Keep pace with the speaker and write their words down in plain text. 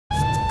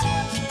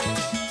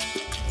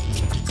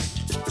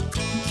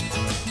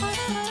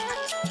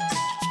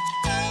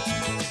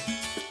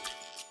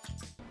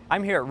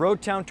I'm here at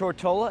Roadtown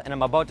Tortola and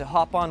I'm about to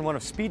hop on one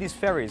of Speedy's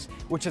ferries,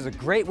 which is a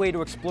great way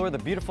to explore the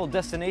beautiful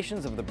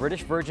destinations of the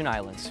British Virgin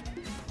Islands.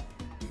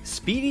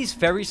 Speedy's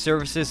ferry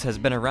services has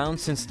been around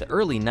since the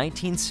early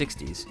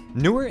 1960s.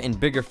 Newer and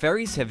bigger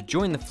ferries have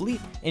joined the fleet,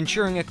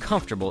 ensuring a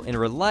comfortable and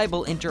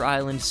reliable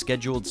inter-island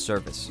scheduled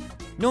service.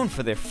 Known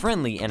for their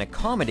friendly and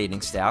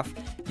accommodating staff,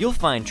 you'll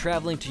find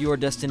traveling to your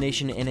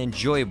destination an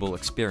enjoyable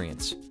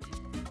experience.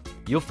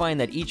 You'll find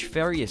that each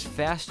ferry is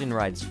fast and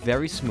rides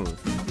very smooth.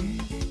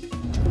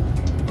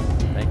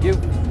 Thank you.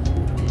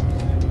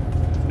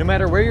 No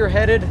matter where you're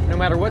headed, no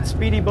matter what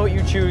Speedy boat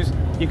you choose,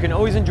 you can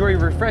always enjoy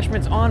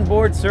refreshments on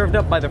board served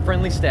up by the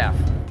friendly staff.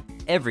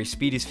 Every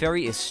Speedy's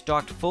ferry is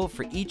stocked full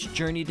for each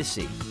journey to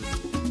sea.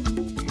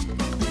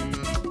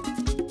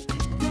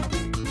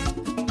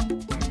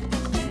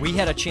 We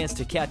had a chance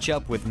to catch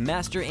up with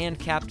Master and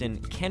Captain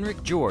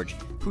Kenrick George,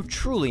 who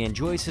truly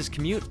enjoys his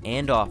commute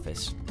and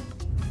office.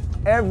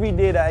 Every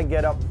day that I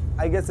get up,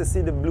 I get to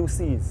see the blue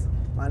seas.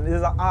 Man, this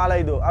is all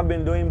I do. I've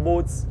been doing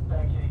boats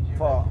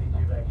for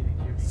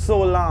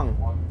so long.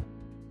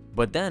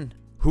 But then,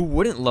 who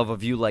wouldn't love a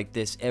view like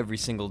this every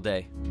single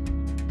day?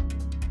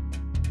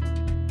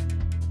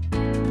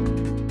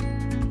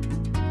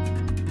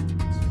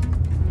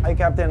 I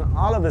captain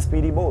all of the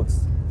Speedy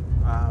boats.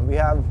 We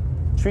have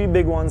 3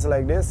 big ones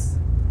like this,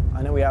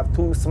 and then we have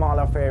 2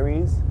 smaller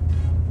ferries,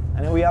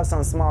 and then we have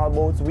some small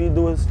boats. We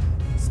do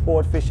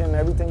sport fishing and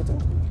everything too.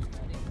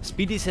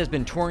 Speedy's has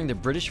been touring the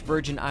British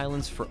Virgin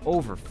Islands for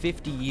over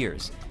 50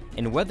 years,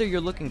 and whether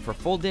you're looking for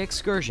full-day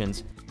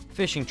excursions,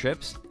 fishing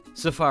trips,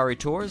 safari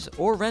tours,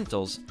 or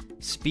rentals,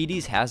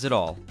 Speedy's has it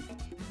all.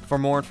 For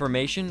more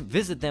information,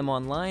 visit them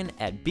online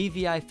at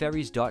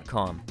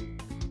bviferries.com.